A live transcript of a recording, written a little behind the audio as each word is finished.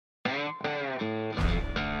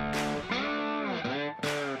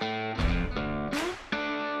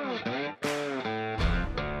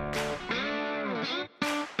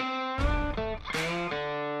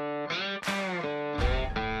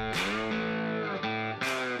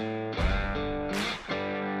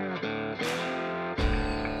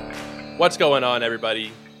What's going on,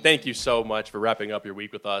 everybody? Thank you so much for wrapping up your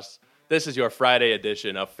week with us. This is your Friday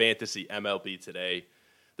edition of Fantasy MLB Today.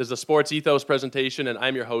 This is a Sports Ethos presentation, and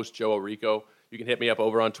I'm your host, Joe Orico. You can hit me up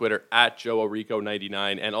over on Twitter at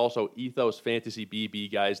JoeOrico99 and also Ethos Fantasy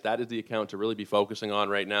BB, guys. That is the account to really be focusing on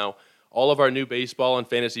right now. All of our new baseball and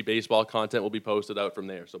fantasy baseball content will be posted out from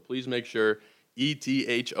there. So please make sure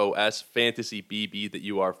ETHOS Fantasy BB that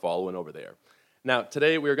you are following over there. Now,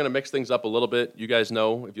 today we're going to mix things up a little bit. You guys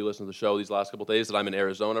know, if you listen to the show these last couple of days, that I'm in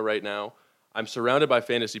Arizona right now. I'm surrounded by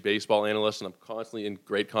fantasy baseball analysts, and I'm constantly in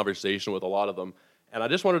great conversation with a lot of them. And I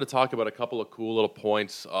just wanted to talk about a couple of cool little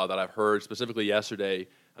points that I've heard, specifically yesterday.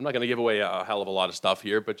 I'm not going to give away a hell of a lot of stuff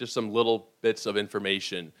here, but just some little bits of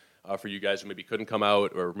information for you guys who maybe couldn't come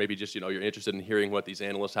out, or maybe just, you're interested in hearing what these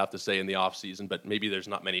analysts have to say in the offseason, but maybe there's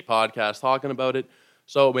not many podcasts talking about it.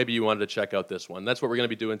 So maybe you wanted to check out this one. That's what we're going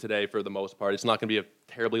to be doing today for the most part. It's not going to be a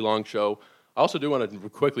terribly long show. I also do want to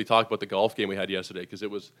quickly talk about the golf game we had yesterday because it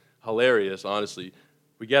was hilarious, honestly.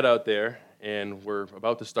 We get out there, and we're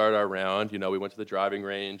about to start our round. We went to the driving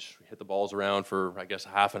range. We hit the balls around for, I guess,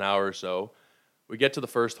 half an hour or so. We get to the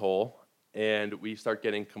first hole, and we start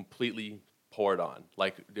getting completely poured on.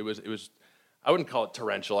 Like, it was. I wouldn't call it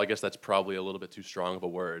torrential. I guess that's probably a little bit too strong of a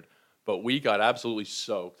word. But we got absolutely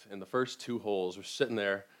soaked in the first two holes. We're sitting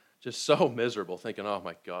there just so miserable, thinking, oh,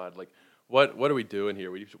 my God, like, what are we doing here?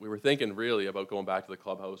 We were thinking really about going back to the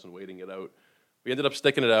clubhouse and waiting it out. We ended up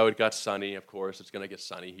sticking it out. It got sunny, of course. It's going to get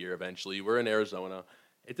sunny here eventually. We're in Arizona.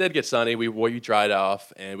 It did get sunny. We dried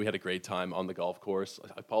off, and we had a great time on the golf course.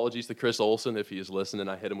 Apologies to Chris Olsen if he is listening.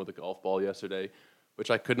 I hit him with a golf ball yesterday, which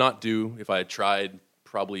I could not do if I had tried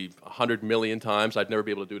probably 100 million times. I'd never be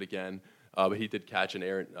able to do it again. But he did catch an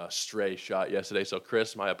errant stray shot yesterday. So,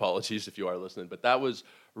 Chris, my apologies if you are listening. But that was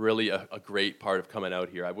really a great part of coming out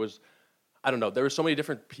here. I don't know, there were so many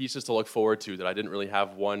different pieces to look forward to that I didn't really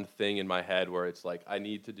have one thing in my head where it's like, I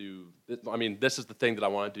need to do this. I mean, this is the thing that I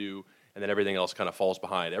want to do, and then everything else kind of falls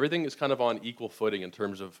behind. Everything is kind of on equal footing in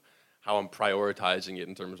terms of how I'm prioritizing it,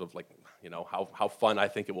 in terms of, like, how fun I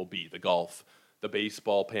think it will be, the golf, the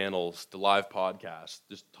baseball panels, the live podcast,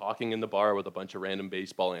 just talking in the bar with a bunch of random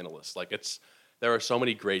baseball analysts. Like, there are so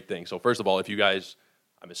many great things. So first of all, if you guys,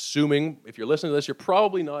 I'm assuming if you're listening to this, you're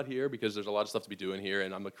probably not here because there's a lot of stuff to be doing here,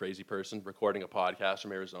 and I'm a crazy person recording a podcast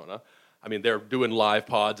from Arizona. I mean, they're doing live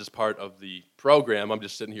pods as part of the program. I'm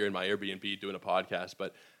just sitting here in my Airbnb doing a podcast,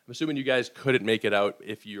 but I'm assuming you guys couldn't make it out.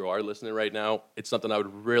 If you are listening right now, it's something I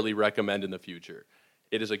would really recommend in the future.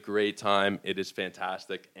 It is a great time. It is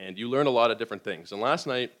fantastic, and you learn a lot of different things. And last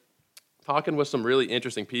night, talking with some really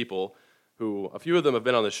interesting people who, a few of them have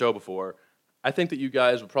been on the show before, I think that you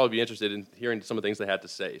guys would probably be interested in hearing some of the things they had to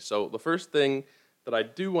say. So the first thing that I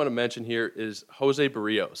do want to mention here is Jose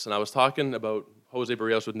Barrios, and I was talking about Jose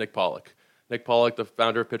Barrios with Nick Pollock. Nick Pollock, the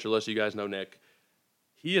founder of Pitcherless, you guys know Nick.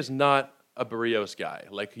 He is not a Barrios guy.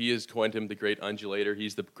 Like, he has coined him the great undulator.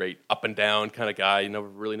 He's the great up and down kind of guy. You never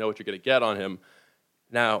really know what you're going to get on him.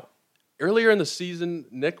 Now, earlier in the season,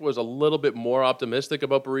 Nick was a little bit more optimistic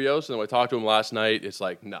about Barrios, and when I talked to him last night, it's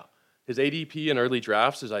like, no. His ADP in early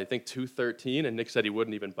drafts is, I think, 213, and Nick said he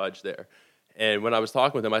wouldn't even budge there. And when I was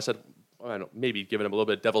talking with him, I said, maybe giving him a little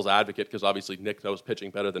bit of devil's advocate, because obviously Nick knows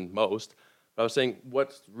pitching better than most. But I was saying,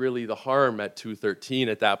 what's really the harm at 213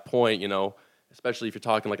 at that point, especially if you're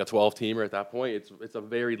talking like a 12-teamer at that point? It's a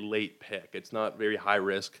very late pick. It's not very high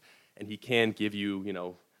risk, and he can give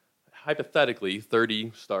you, hypothetically,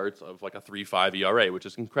 30 starts of like a 3.5 ERA, which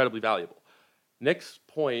is incredibly valuable. Nick's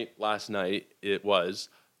point last night, it was,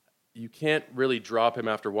 you can't really drop him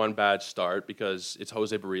after one bad start because it's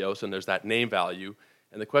Jose Barrios and there's that name value.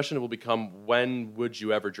 And the question will become, when would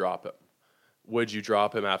you ever drop him? Would you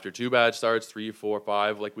drop him after two bad starts, 3, 4,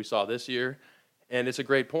 5, like we saw this year? And it's a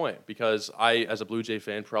great point because I, as a Blue Jay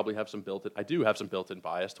fan, probably have some built-in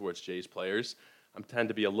bias towards Jays players. I tend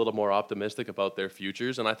to be a little more optimistic about their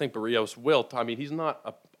futures, and I think Barrios will. I mean, he's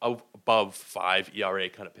not above 5 ERA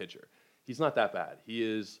kind of pitcher. He's not that bad. He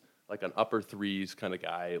is like an upper threes kind of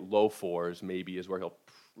guy, low fours maybe is where he'll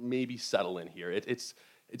maybe settle in here. It's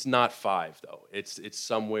not 5 though. It's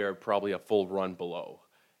somewhere probably a full run below.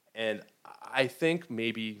 And I think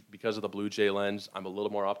maybe because of the Blue Jay lens, I'm a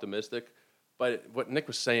little more optimistic. But what Nick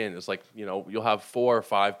was saying is like, you'll have 4 or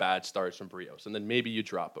 5 bad starts from Barrios, and then maybe you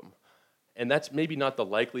drop him. And that's maybe not the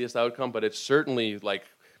likeliest outcome, but it's certainly like,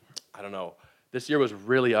 I don't know. This year was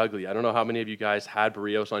really ugly. I don't know how many of you guys had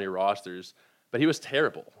Barrios on your rosters, but he was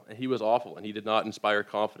terrible, and he was awful, and he did not inspire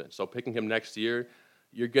confidence. So picking him next year,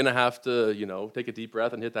 you're going to have to, take a deep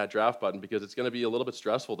breath and hit that draft button because it's going to be a little bit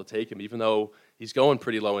stressful to take him, even though he's going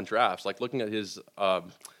pretty low in drafts. Like looking at his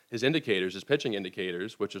his indicators, his pitching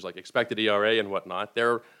indicators, which is like expected ERA and whatnot,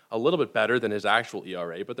 they're a little bit better than his actual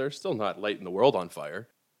ERA, but they're still not lighting the world on fire.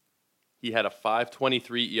 He had a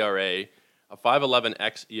 5.23 ERA, a 5.11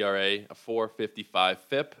 xERA, a 4.55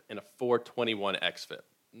 FIP, and a 4.21 xFIP.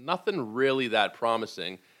 Nothing really that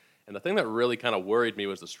promising. And the thing that really kind of worried me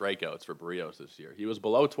was the strikeouts for Berríos this year. He was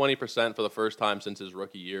below 20% for the first time since his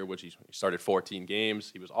rookie year, which he started 14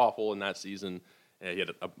 games. He was awful in that season. And he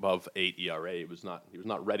had above 8 ERA. He was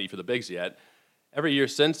not ready for the bigs yet. Every year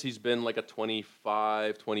since, he's been like a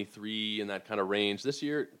 25, 23 in that kind of range. This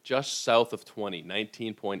year, just south of 20,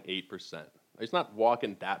 19.8%. He's not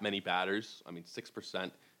walking that many batters. I mean,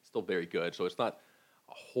 6%, still very good. So it's not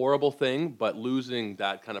a horrible thing, but losing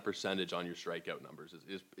that kind of percentage on your strikeout numbers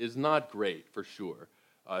is not great for sure.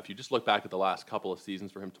 If you just look back at the last couple of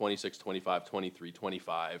seasons for him, 26, 25, 23,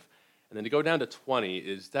 25, and then to go down to 20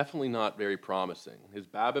 is definitely not very promising. His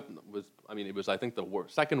BABIP was I think the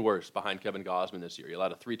second worst behind Kevin Gausman this year. He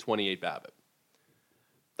allowed a 3.28 BABIP.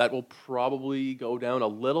 That will probably go down a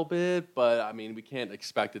little bit, but I mean, we can't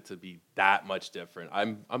expect it to be that much different.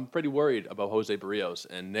 I'm pretty worried about Jose Berríos,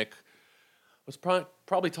 and Nick was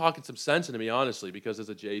probably talking some sense into me, honestly, because as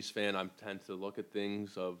a Jays fan, I tend to look at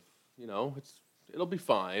things of, it'll be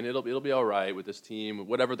fine, it'll be all right with this team,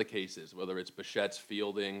 whatever the case is, whether it's Bichette's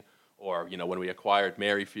fielding or, when we acquired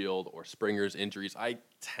Merrifield or Springer's injuries. I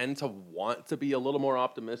tend to want to be a little more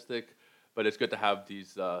optimistic, but it's good to have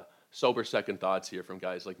these sober second thoughts here from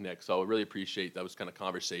guys like Nick. So I really appreciate those kind of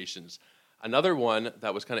conversations. Another one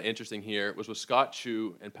that was kind of interesting here was with Scott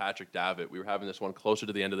Chu and Patrick Davitt. We were having this one closer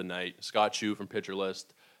to the end of the night. Scott Chu from Pitcher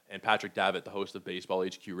List and Patrick Davitt, the host of Baseball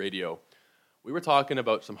HQ Radio. We were talking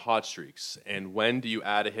about some hot streaks and when do you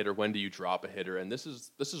add a hitter, when do you drop a hitter, and this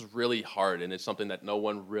is really hard, and it's something that no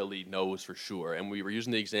one really knows for sure. And we were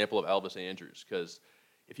using the example of Elvis Andrus, because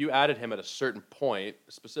if you added him at a certain point,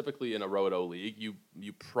 specifically in a Roto league,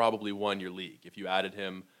 you probably won your league. If you added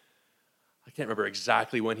him, I can't remember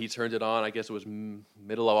exactly when he turned it on. I guess it was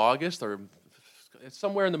middle of August, or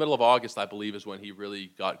somewhere in the middle of August, I believe, is when he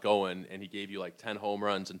really got going, and he gave you like 10 home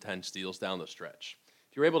runs and 10 steals down the stretch.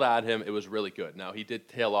 If you were able to add him, it was really good. Now, he did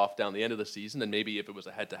tail off down the end of the season, and maybe if it was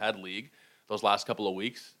a head-to-head league, those last couple of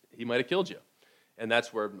weeks, he might have killed you. And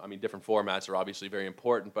that's where, different formats are obviously very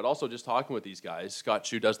important, but also just talking with these guys. Scott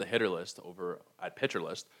Chu does the hitter list over at Pitcher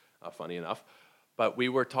List, funny enough. But we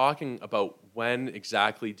were talking about when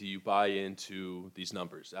exactly do you buy into these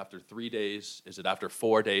numbers? After 3 days? Is it after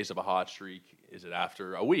 4 days of a hot streak? Is it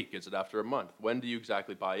after a week? Is it after a month? When do you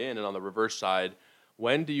exactly buy in? And on the reverse side,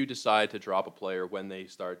 when do you decide to drop a player when they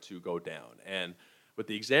start to go down? And with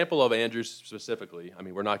the example of Andrus specifically,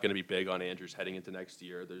 we're not going to be big on Andrus heading into next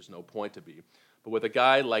year. There's no point to be. But with a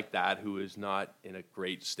guy like that who is not in a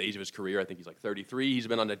great stage of his career, I think he's like 33. He's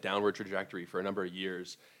been on a downward trajectory for a number of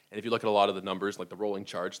years. And if you look at a lot of the numbers, like the rolling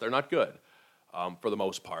charts, they're not good for the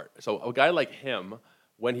most part. So a guy like him,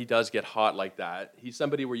 when he does get hot like that, he's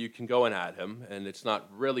somebody where you can go and add him, and it's not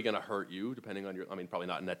really going to hurt you, depending on probably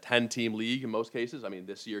not in a 10-team league in most cases.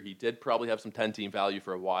 This year he did probably have some 10-team value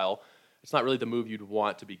for a while. It's not really the move you'd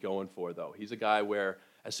want to be going for, though. He's a guy where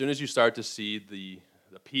as soon as you start to see the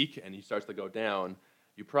peak and he starts to go down,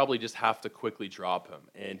 you probably just have to quickly drop him.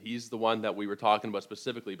 And he's the one that we were talking about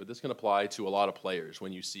specifically, but this can apply to a lot of players.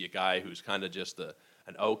 When you see a guy who's kind of just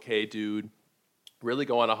an okay dude really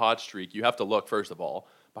go on a hot streak, you have to look, first of all,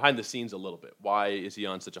 behind the scenes a little bit. Why is he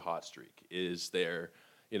on such a hot streak? Is there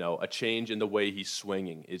a change in the way he's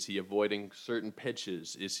swinging? Is he avoiding certain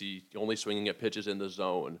pitches? Is he only swinging at pitches in the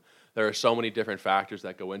zone? There are so many different factors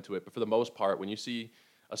that go into it. But for the most part, when you see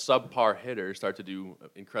a subpar hitter start to do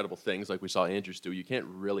incredible things like we saw Andrus do, you can't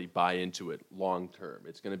really buy into it long term.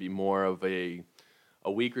 It's going to be more of a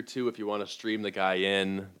week or two if you want to stream the guy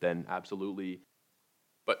in, then absolutely.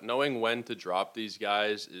 But knowing when to drop these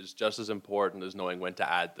guys is just as important as knowing when to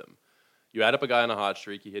add them. You add up a guy on a hot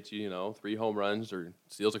streak, he hits you, 3 home runs or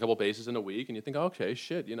steals a couple bases in a week, and you think, okay,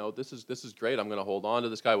 shit, this is great. I'm going to hold on to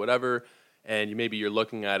this guy, whatever. And maybe you're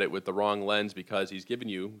looking at it with the wrong lens because he's given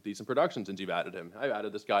you decent production since you've added him. I've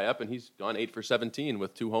added this guy up, and he's gone 8 for 17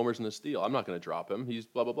 with 2 homers and a steal. I'm not going to drop him. He's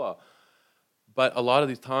blah, blah, blah. But a lot of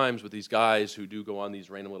these times with these guys who do go on these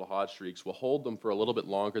random little hot streaks, we'll hold them for a little bit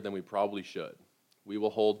longer than we probably should. We will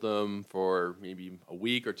hold them for maybe a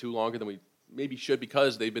week or 2 longer than we maybe should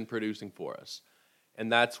because they've been producing for us.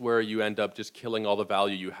 And that's where you end up just killing all the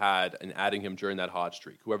value you had and adding him during that hot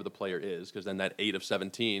streak, whoever the player is, because then that 8 of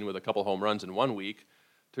 17 with a couple home runs in 1 week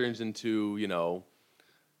turns into,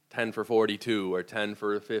 10 for 42 or 10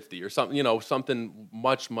 for 50 or something, something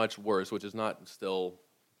much, much worse, which is not still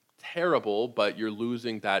terrible, but you're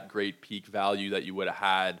losing that great peak value that you would have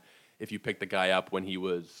had if you picked the guy up when he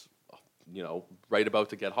was, right about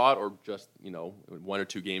to get hot or just, 1 or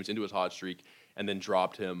 2 games into his hot streak and then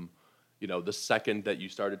dropped him, the second that you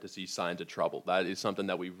started to see signs of trouble. That is something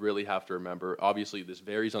that we really have to remember. Obviously, this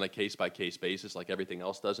varies on a case-by-case basis like everything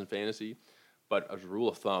else does in fantasy. But as a rule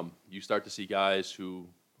of thumb, you start to see guys who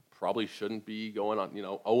probably shouldn't be going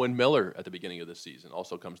on, Owen Miller at the beginning of this season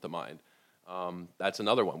also comes to mind. That's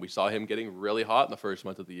another one. We saw him getting really hot in the first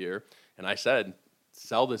month of the year, and I said,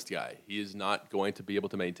 sell this guy. He is not going to be able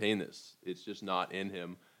to maintain this. It's just not in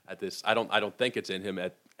him at this. I don't think it's in him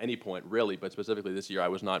at any point, really, but specifically this year, I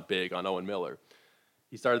was not big on Owen Miller.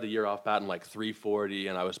 He started the year off batting like 340,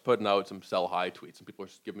 and I was putting out some sell high tweets, and people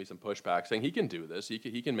were giving me some pushback saying he can do this,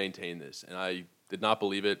 he can maintain this, and I did not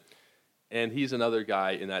believe it. And he's another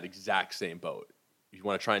guy in that exact same boat. If you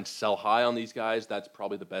want to try and sell high on these guys, that's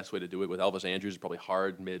probably the best way to do it. With Elvis Andrus, probably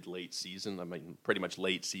hard late season. I mean, pretty much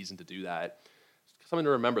late season to do that. Something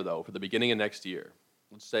to remember, though, for the beginning of next year.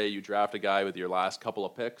 Let's say you draft a guy with your last couple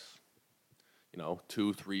of picks,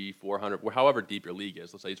 2, 3, 400, however deep your league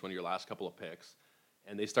is. Let's say it's one of your last couple of picks,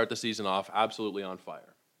 and they start the season off absolutely on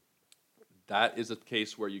fire. That is a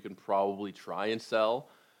case where you can probably try and sell.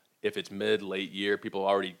 If it's late year, people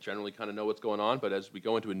already generally kind of know what's going on. But as we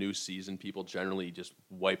go into a new season, people generally just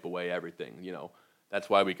wipe away everything. That's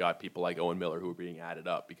why we got people like Owen Miller who are being added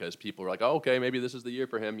up, because people are like, oh, okay, maybe this is the year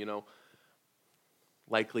for him.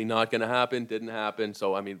 Likely not going to happen, didn't happen.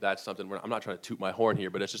 So, I mean, that's something I'm not trying to toot my horn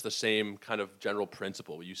here, but it's just the same kind of general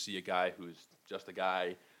principle. You see a guy who's just a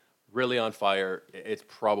guy really on fire, it's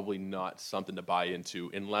probably not something to buy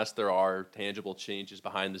into unless there are tangible changes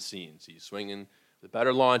behind the scenes. He's swinging with a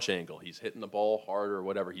better launch angle. He's hitting the ball harder or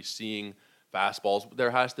whatever. He's seeing fastballs.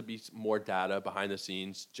 There has to be more data behind the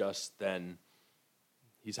scenes just than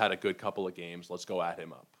he's had a good couple of games. Let's go at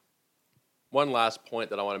him up. One last point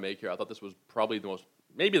that I want to make here. I thought this was probably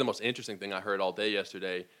maybe the most interesting thing I heard all day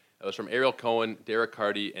yesterday. It was from Ariel Cohen, Derek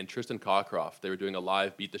Carty, and Tristan Cockcroft. They were doing a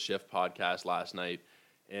live Beat the Shift podcast last night,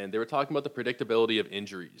 and they were talking about the predictability of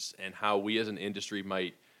injuries and how we as an industry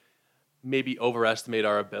might maybe overestimate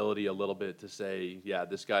our ability a little bit to say, yeah,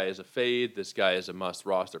 this guy is a fade, this guy is a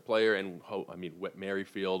must-roster player, and Whit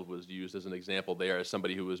Merrifield was used as an example there as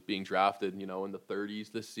somebody who was being drafted, in the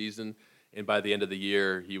 30s this season, and by the end of the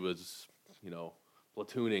year, he was,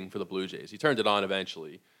 platooning for the Blue Jays. He turned it on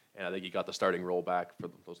eventually, and I think he got the starting role back for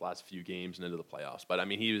those last few games and into the playoffs. But, I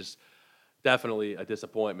mean, he was definitely a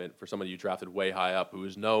disappointment for somebody you drafted way high up who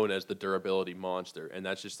is known as the durability monster, and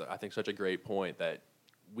that's just, I think, such a great point that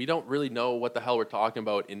we don't really know what the hell we're talking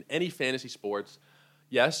about in any fantasy sports.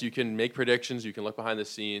 Yes, you can make predictions, you can look behind the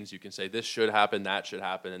scenes, you can say this should happen, that should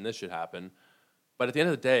happen, and this should happen. But at the end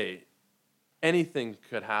of the day, anything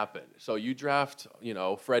could happen. So you draft,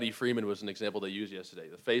 Freddie Freeman was an example they used yesterday.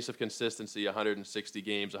 The face of consistency, 160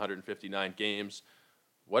 games, 159 games.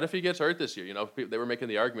 What if he gets hurt this year? They were making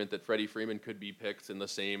the argument that Freddie Freeman could be picked in the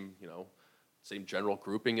same, same general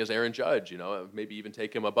grouping as Aaron Judge, maybe even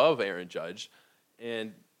take him above Aaron Judge.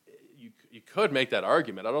 And you could make that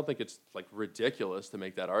argument. I don't think it's ridiculous to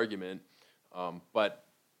make that argument, but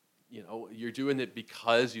you're doing it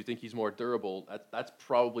because you think he's more durable. That's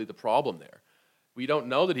probably the problem there. We don't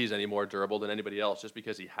know that he's any more durable than anybody else just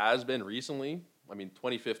because he has been recently. I mean,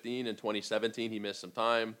 2015 and 2017 he missed some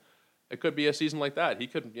time. It could be a season like that. He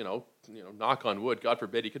could, knock on wood, God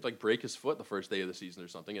forbid, he could break his foot the first day of the season or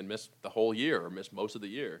something and miss the whole year or miss most of the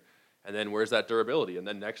year. And then where's that durability? And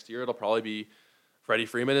then next year it'll probably be Freddie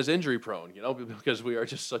Freeman is injury prone, because we are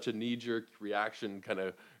just such a knee-jerk reaction kind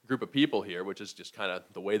of group of people here, which is just kind of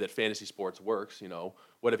the way that fantasy sports works.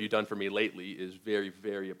 What have you done for me lately is very,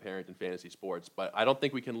 very apparent in fantasy sports. But I don't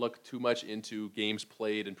think we can look too much into games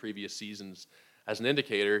played in previous seasons as an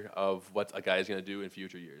indicator of what a guy is going to do in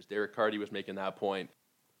future years. Derek Carty was making that point,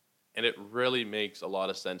 and it really makes a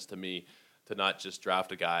lot of sense to me to not just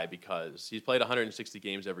draft a guy because he's played 160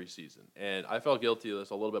 games every season. And I felt guilty of this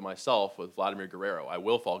a little bit myself with Vladimir Guerrero. I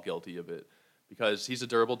will fall guilty of it because he's a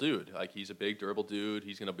durable dude. He's a big, durable dude.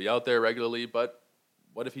 He's going to be out there regularly, but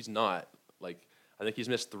what if he's not? I think he's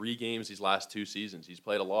missed 3 games these last 2 seasons. He's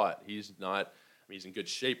played a lot. He's not, he's in good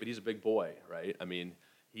shape, but he's a big boy, right?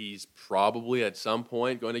 He's probably at some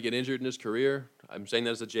point going to get injured in his career. I'm saying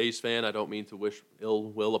that as a Jays fan. I don't mean to wish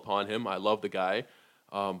ill will upon him. I love the guy.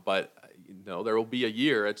 But there will be a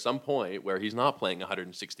year at some point where he's not playing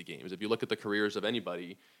 160 games. If you look at the careers of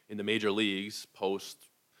anybody in the major leagues post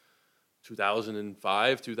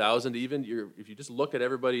 2005, 2000 even, if you just look at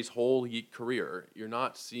everybody's whole career, you're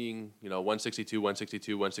not seeing 162,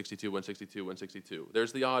 162, 162, 162, 162.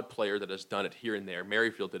 There's the odd player that has done it here and there.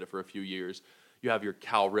 Merrifield did it for a few years. You have your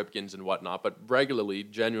Cal Ripkins and whatnot, but regularly,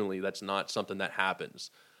 genuinely, that's not something that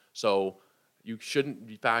happens. So you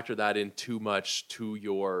shouldn't factor that in too much to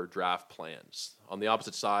your draft plans. On the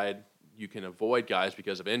opposite side, you can avoid guys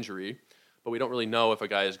because of injury, but we don't really know if a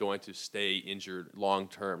guy is going to stay injured long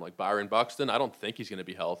term. Like Byron Buxton, I don't think he's going to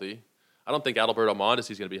be healthy. I don't think Adalberto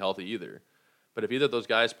Mondesi is going to be healthy either. But if either of those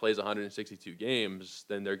guys plays 162 games,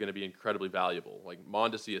 then they're going to be incredibly valuable. Like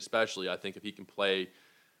Mondesi especially, I think if he can play,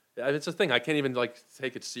 it's a thing. I can't even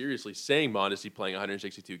take it seriously saying Mondesi playing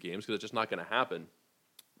 162 games because it's just not going to happen.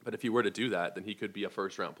 But if he were to do that, then he could be a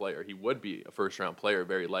first-round player. He would be a first-round player,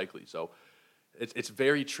 very likely. So it's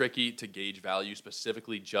very tricky to gauge value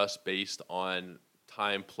specifically just based on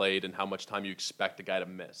time played and how much time you expect a guy to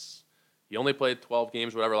miss. He only played 12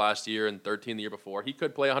 games, whatever, last year and 13 the year before. He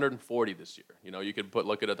could play 140 this year. You know, you could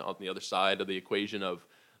look at it on the other side of the equation of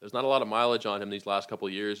there's not a lot of mileage on him these last couple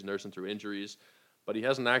of years, nursing through injuries, but he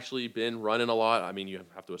hasn't actually been running a lot. I mean, you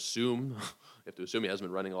have to assume he hasn't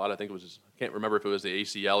been running a lot. I think I can't remember if it was the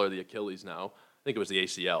ACL or the Achilles now. I think it was the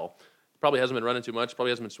ACL. Probably hasn't been running too much.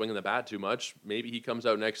 Probably hasn't been swinging the bat too much. Maybe he comes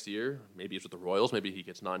out next year. Maybe it's with the Royals. Maybe he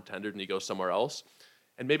gets non-tendered and he goes somewhere else.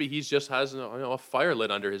 And maybe he just has a fire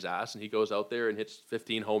lit under his ass, and he goes out there and hits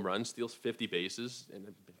 15 home runs, steals 50 bases,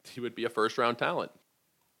 and he would be a first-round talent.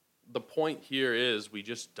 The point here is we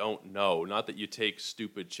just don't know. Not that you take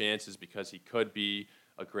stupid chances because he could be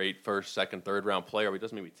a great first, second, third-round player. It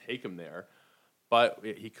doesn't mean we take him there. But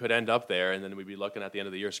he could end up there, and then we'd be looking at the end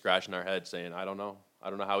of the year scratching our head saying, I don't know. I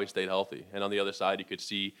don't know how he stayed healthy. And on the other side, you could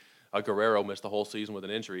see Guerrero missed the whole season with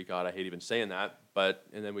an injury. God, I hate even saying that.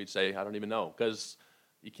 And then we'd say, I don't even know. Because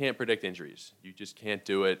you can't predict injuries. You just can't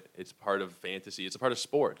do it. It's part of fantasy. It's a part of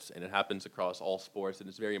sports, and it happens across all sports, and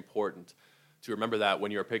it's very important to remember that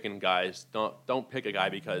when you're picking guys. Don't pick a guy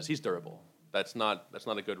because he's durable. That's not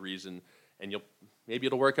a good reason, and maybe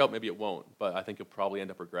it'll work out, maybe it won't, but I think you'll probably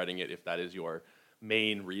end up regretting it if that is your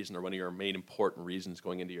main reason or one of your main important reasons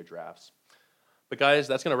going into your drafts. But guys,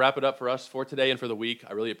 that's going to wrap it up for us for today and for the week.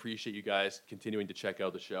 I really appreciate you guys continuing to check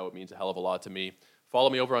out the show. It means a hell of a lot to me. Follow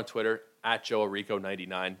me over on Twitter at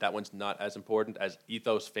JoeArico99. That one's not as important as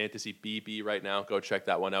Ethos Fantasy BB right now. Go check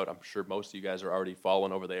that one out. I'm sure most of you guys are already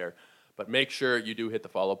following over there. But make sure you do hit the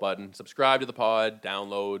follow button. Subscribe to the pod,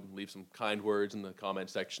 download, leave some kind words in the comment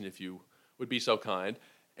section if you would be so kind.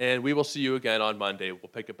 And we will see you again on Monday. We'll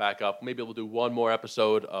pick it back up. Maybe we'll do one more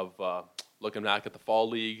episode of looking back at the Fall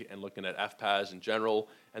League and looking at FPAZ in general.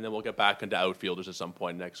 And then we'll get back into outfielders at some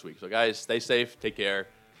point next week. So guys, stay safe, take care,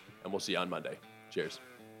 and we'll see you on Monday. Cheers.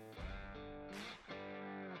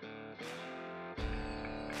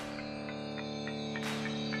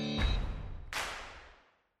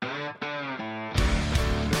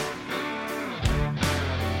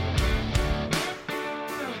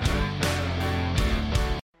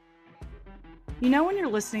 You know when you're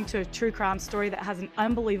listening to a true crime story that has an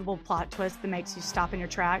unbelievable plot twist that makes you stop in your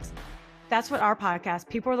tracks? That's what our podcast,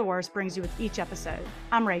 People Are the Worst, brings you with each episode.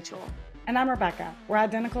 I'm Rachel. And I'm Rebecca. We're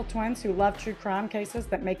identical twins who love true crime cases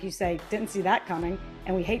that make you say, didn't see that coming,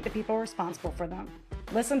 and we hate the people responsible for them.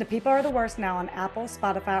 Listen to People Are the Worst now on Apple,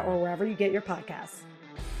 Spotify, or wherever you get your podcasts.